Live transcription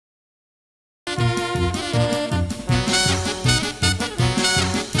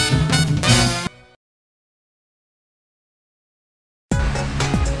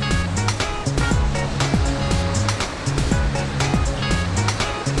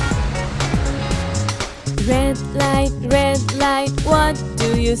red light, what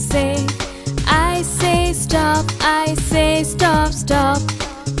do you say? I say stop, I say stop, stop.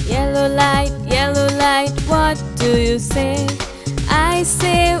 Yellow light, what do you say? I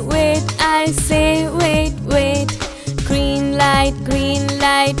say wait, wait. Green light,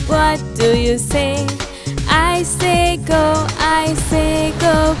 what do you say? I say go,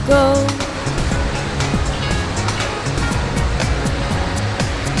 go.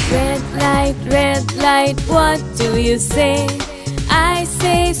 Red light, what do you say? I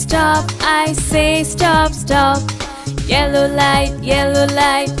say stop, stop. Yellow light,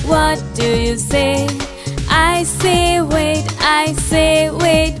 what do you say? I say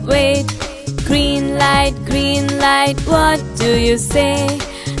wait, wait. Green light, what do you say?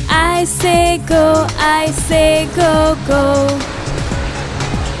 I say go, go.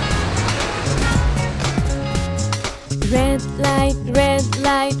 Red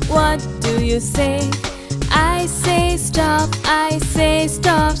light, what do you say? I say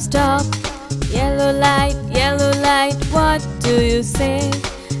stop, stop. Yellow light, what do you say?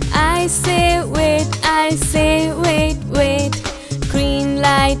 I say wait, wait. Green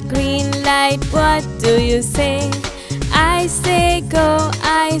light, what do you say? I say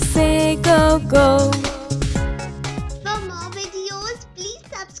go, go.